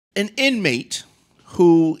an inmate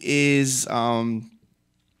who is on,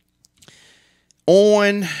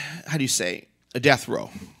 how do you say, a death row.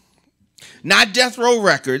 Not death row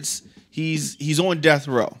records. He's on death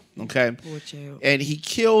row, okay? Poor child. And he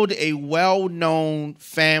killed a well-known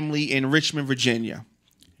family in Richmond, Virginia,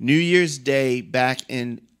 New Year's Day back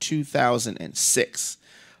in 2006.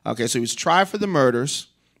 Okay, so he was tried for the murders.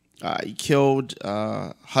 He killed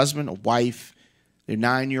a husband, a wife, their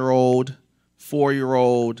 9-year-old,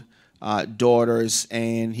 4-year-old daughters,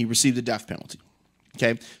 and he received the death penalty.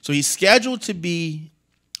 Okay, so he's scheduled to be.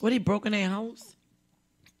 What, he broke in their house?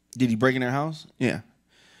 Did he break in their house? Yeah.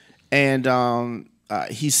 And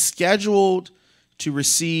he's scheduled to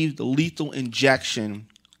receive the lethal injection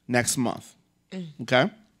next month. Okay?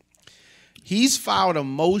 He's filed a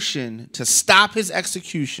motion to stop his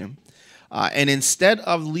execution. And instead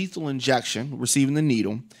of lethal injection, receiving the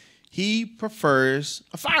needle, he prefers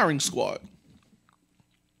a firing squad.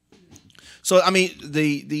 So, I mean,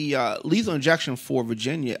 the lethal injection for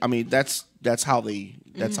Virginia, I mean, that's how they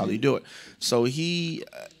do it. So he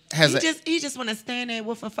he just want to stand there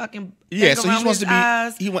with a fucking yeah. So he around wants his to be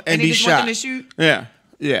eyes, and be just shot. Want them to shoot.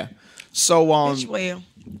 Yeah. So Well,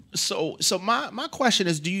 so my question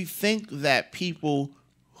is, do you think that people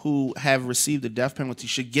who have received the death penalty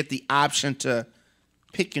should get the option to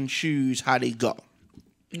pick and choose how they go?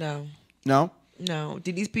 No. No? No.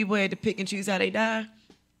 Did these people have to pick and choose how they die?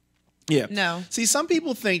 Yeah. No. See, some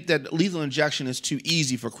people think that lethal injection is too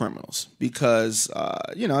easy for criminals because,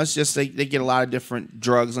 it's just they get a lot of different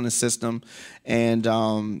drugs in the system, and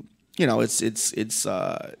it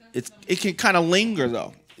can kind of linger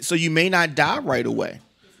though, so you may not die right away.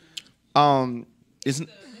 It's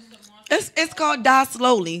called die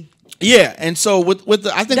slowly. Yeah, and so with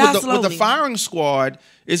the firing squad,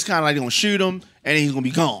 it's kind of like they're gonna shoot him and he's gonna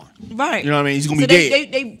be gone. Right. You know what I mean? He's gonna be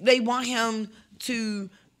dead. They want him to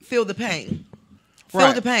feel the pain. Feel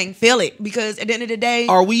Right. the pain. Feel it. Because at the end of the day,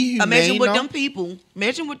 Are we humane, imagine what though? them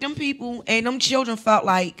people and them children felt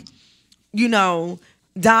like,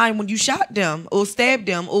 dying when you shot them or stabbed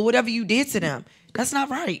them or whatever you did to them. That's not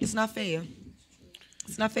right. It's not fair.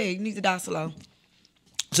 It's not fair. You need to die slow.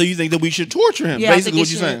 So you think that we should torture him? Yeah, Basically,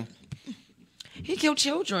 what you're saying? He killed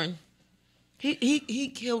children.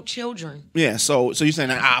 He killed children. Yeah. So you're saying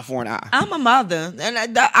an eye for an eye? I'm a mother,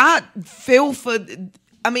 and I feel for.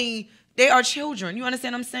 I mean, they are children. You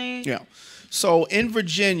understand what I'm saying? Yeah. So in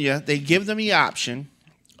Virginia, they give them the option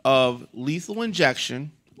of lethal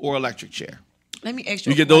injection or electric chair. Let me ask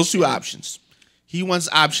you. You get those two options. He wants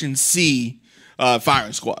option C,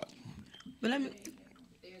 firing squad. But let me.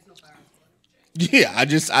 Yeah,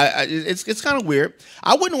 it's kind of weird.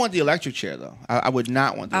 I wouldn't want the electric chair though. I would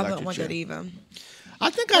not want the electric chair. I wouldn't want that either. I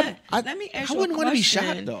think Let me ask you I wouldn't want to be shot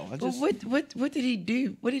question. though. What did he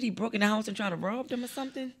do? What did he broke in the house and try to rob them or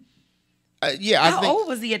something? Yeah, How old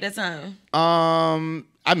was he at that time?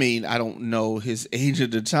 I mean, I don't know his age at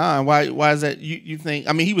the time. Why is that? You think?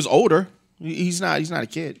 I mean, he was older. He's not a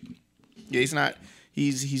kid. Yeah, he's not.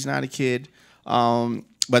 He's not a kid.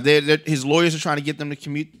 But his lawyers are trying to get them to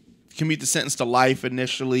commute the sentence to life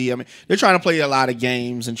initially. I mean, they're trying to play a lot of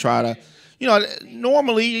games and try to,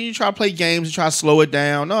 normally you try to play games and try to slow it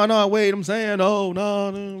down. No, wait, I'm saying,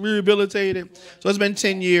 no, rehabilitated. So it's been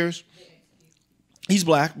 10 years. He's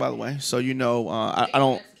black, by the way, so I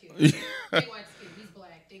don't. He's black.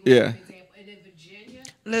 Yeah.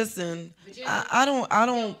 Listen,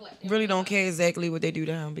 I really don't care exactly what they do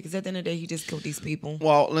to him because at the end of the day, he just killed these people.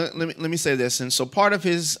 Well, let me say this, and so part of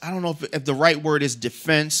his, I don't know if the right word is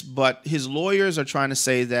defense, but his lawyers are trying to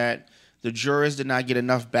say that the jurors did not get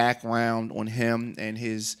enough background on him and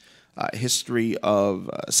his history of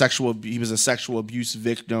sexual. He was a sexual abuse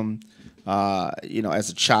victim, as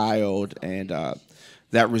a child, and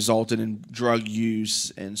that resulted in drug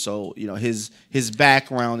use, and so his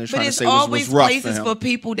background. They're trying to say was rough for him. But it's always places for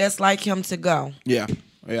people that's like him to go. Yeah.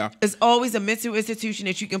 It's always a mental institution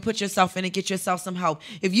that you can put yourself in and get yourself some help.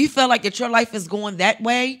 If you feel like that your life is going that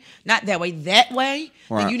way, not that way, that way,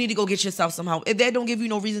 then you need to go get yourself some help. If that don't give you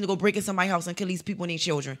no reason to go break in somebody's house and kill these people and their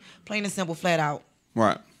children, plain and simple, flat out.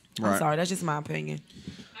 Right. I'm sorry, that's just my opinion.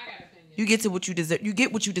 I got an opinion. You get to what you deserve. You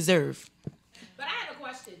get what you deserve. But I had a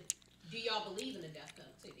question. Do y'all believe in the death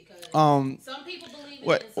penalty? Because some people believe in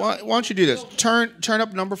What? it. Why don't you do this? Turn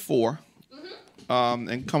up number 4,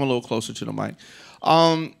 and come a little closer to the mic.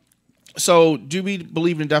 So do we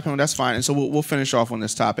believe in death penalty? That's fine, and so we'll finish off on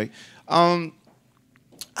this topic.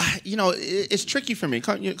 It's tricky for me.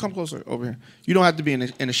 Come closer over here. You don't have to be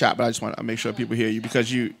in the shop, but I just want to make sure people hear you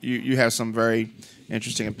because you have some very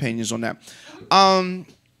interesting opinions on that.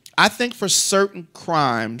 I think for certain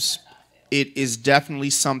crimes, it is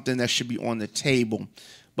definitely something that should be on the table.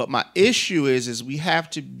 But my issue is we have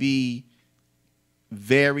to be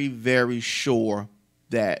very, very sure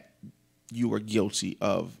that you are guilty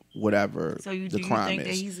of whatever the crime is. Do you think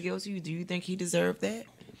that he's guilty? Do you think he deserved that?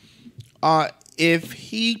 If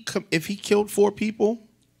he killed 4 people,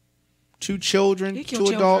 2 children, 2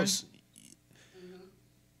 adults,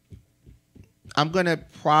 I'm gonna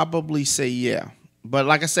probably say yeah. But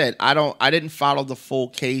like I said, I didn't follow the full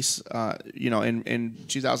case, in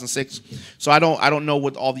 2006, so I don't know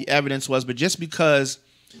what all the evidence was. But just because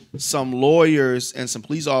some lawyers and some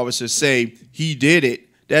police officers say he did it,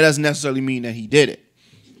 that doesn't necessarily mean that he did it.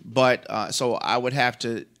 But so I would have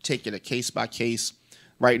to take it a case by case.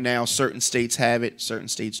 Right now, certain states have it, certain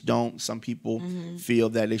states don't. Some people feel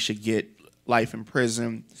that they should get life in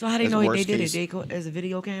prison. So how do you know they did it? They go as a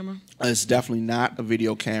video camera? It's definitely not a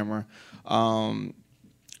video camera.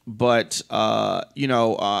 But I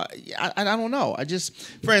don't know.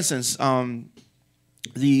 For instance,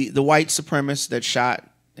 the white supremacist that shot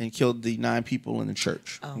and killed the 9 people in the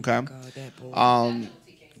church. Oh okay. My God, that boy.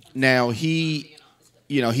 Now he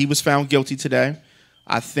was found guilty today.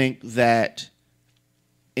 I think that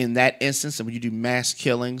in that instance, and when you do mass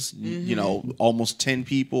killings, almost 10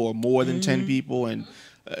 people or more than 10 people, and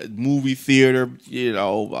movie theater,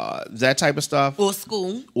 that type of stuff,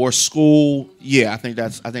 or school, yeah, I think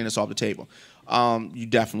that's off the table. You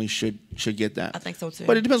definitely should get that. I think so too.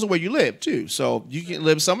 But it depends on where you live too. So you can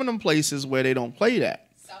live some of them places where they don't play that.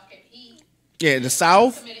 Yeah, in the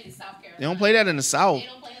South, they don't play that in the South.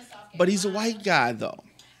 But he's a white guy though.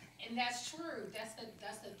 And that's true. That's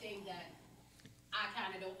the thing that I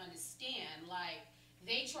kind of don't understand. Like,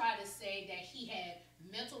 they try to say that he had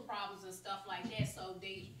mental problems and stuff like that, so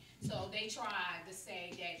they tried to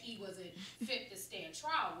say that he wasn't fit to stand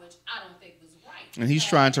trial, which I don't think was right. And he's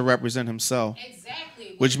trying to represent himself.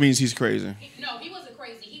 Exactly. Which means he's crazy. No, he wasn't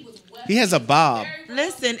crazy. He has a bob.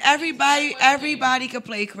 Listen, everybody could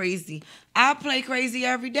play crazy. I play crazy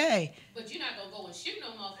every day. But you're not gonna go and shoot no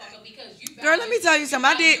motherfucker because you. Girl, let me tell you something.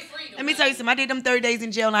 I did them 30 days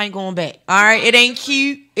in jail. And I ain't going back. All right, it ain't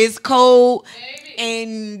cute. It's cold,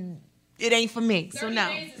 and it ain't for me. So no,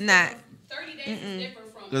 not. 30 days is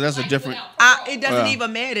different from. So that's a different. It doesn't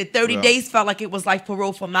even matter. 30 days felt like it was like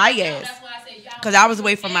parole for my ass. Because I was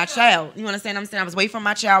away from my child. You understand what I'm saying? I was away from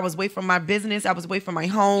my child. I was away from my business. I was away from my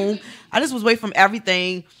home. I just was away from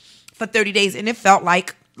everything for 30 days. And it felt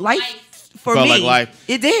like life for me. Like life.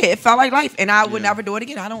 It did. It felt like life. And I would never do it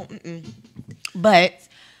again. I don't. But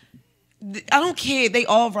I don't care. They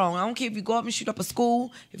all wrong. I don't care if you go up and shoot up a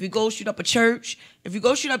school, if you go shoot up a church, if you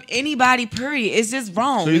go shoot up anybody, period. It's just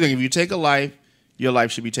wrong. So you think if you take a life, your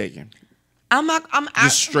life should be taken? I'm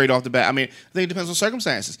just straight off the bat. I mean, I think it depends on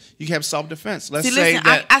circumstances. You can have self-defense. Let's say listen,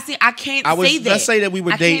 that I can't say that. Let's say that we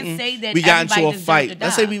were dating. We got into a fight.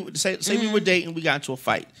 Let's say we were dating. We got into a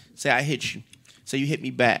fight. Say I hit you. Say you hit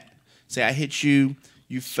me back. Say I hit you.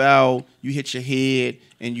 You fell. You hit your head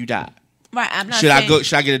and you died. Right. I'm not. Should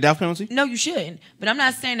I get a death penalty? No, you shouldn't. But I'm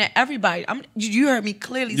not saying that everybody. You heard me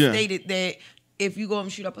clearly stated that if you go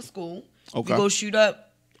and shoot up a school, if you go shoot up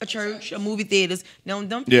a church, a movie theaters. Now,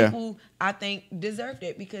 them people, I think, deserve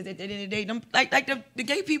that because at the end of the day, them like the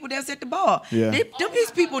gay people that's at the bar, these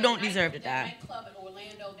people don't deserve to die.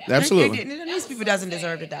 Absolutely. These people doesn't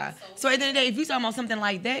deserve to die. So at the end of the day, if you talking about something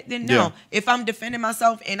like that, then no. Yeah. If I'm defending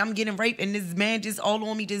myself and I'm getting raped and this man just all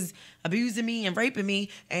on me, just abusing me and raping me,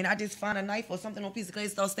 and I just find a knife or something on a piece of clay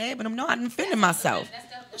and start stabbing him, no, I'm defending myself.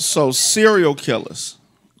 So serial killers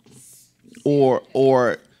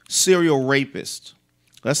or serial rapists.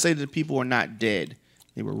 Let's say that people are not dead;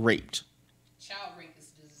 they were raped. Child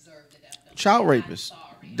rapists deserve the death penalty. Child rapists.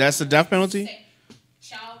 That's the death penalty.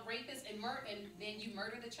 Child rapists and then you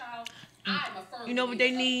murder the child. I'm a firm. You know what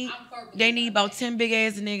they need? They need about 10 big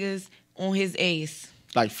ass niggas on his ass.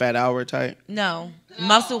 Like Fat Hour type. No.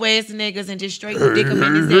 Muscle ass niggas and just straight dick him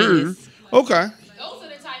in his ass. Okay. Those are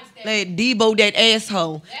the types that. Like Debo that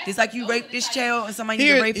asshole. Just like you raped this child and somebody need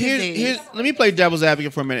to rape his ass. Let me play devil's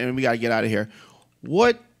advocate for a minute, and we gotta get out of here.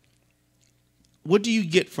 What do you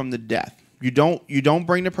get from the death? You can't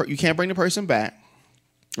bring the person back,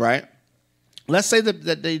 right? Let's say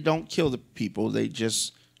that they don't kill the people, they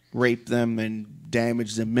just rape them and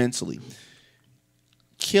damage them mentally.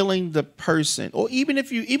 Killing the person, or even if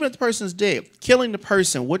the person's dead, killing the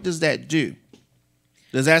person, what does that do?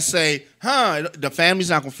 Does that say, the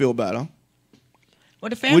family's not gonna feel better? Well,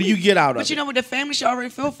 the family, what do you get out of it? But you know what, the family should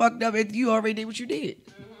already feel fucked up if you already did what you did.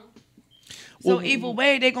 So either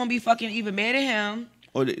way, they're gonna be fucking either mad at him,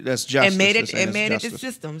 or that's justice, and mad at the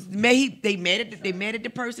systems. They mad at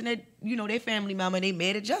the person that their family mama. And they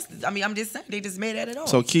mad at justice. I mean, I'm just saying they just mad at it all.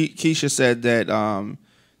 So Keisha said that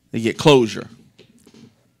they get closure.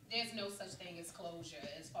 there's no such thing as closure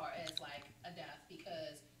as far as like a death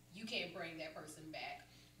because you can't bring that person back.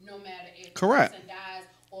 No matter if Correct. the person dies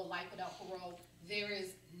or life without parole, there is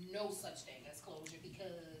no such thing as closure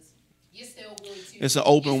because you're still going to. It's an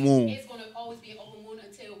open wound. It's going to always be an open wound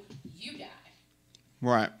until you die.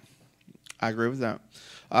 Right. I agree with that.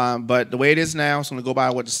 But the way it is now, it's going to go by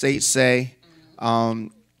what the states say.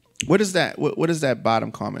 What is that? What does that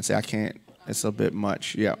bottom comment say? I can't. It's a bit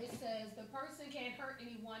much. Yeah. It says the person can't hurt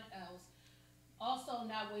anyone else. Also,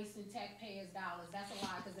 not wasting taxpayers' dollars. That's a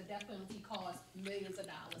lie because the death penalty costs millions of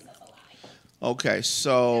dollars. That's a lie. Okay.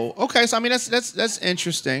 So I mean that's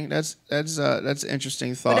interesting. That's an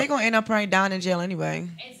interesting thought. But they're gonna end up probably down in jail anyway.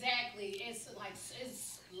 Exactly. It's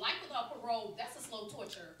life without parole. That's a slow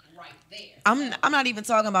torture right there. I'm not even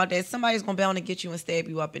talking about that. Somebody's gonna be able to get you and stab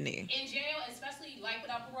you up in there. In jail, especially life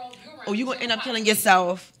without parole, You're gonna end up killing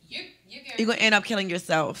yourself. You're gonna end up killing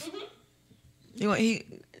yourself.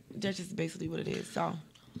 Mm-hmm. That's just basically what it is. So.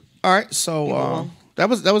 All right. So that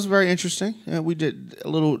was very interesting. We did a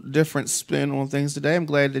little different spin on things today. I'm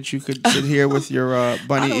glad that you could sit here with your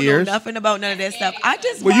bunny I don't ears. know nothing about none of that stuff. I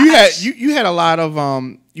just well, you had a lot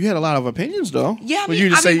of opinions though. Yeah,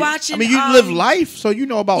 I be watching. I mean, you live life, so you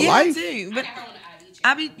know about life. I do. But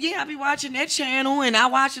I be watching that channel, and I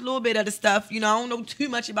watch a little bit of the stuff. You know, I don't know too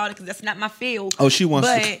much about it because that's not my field. Oh, she wants.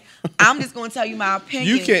 But to. I'm just gonna tell you my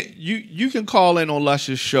opinion. You can call in on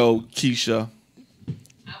Luscious show, Keisha.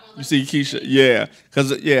 You see Keisha, yeah,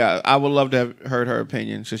 because I would love to have heard her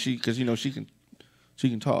opinion. So because she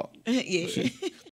can talk. Yeah.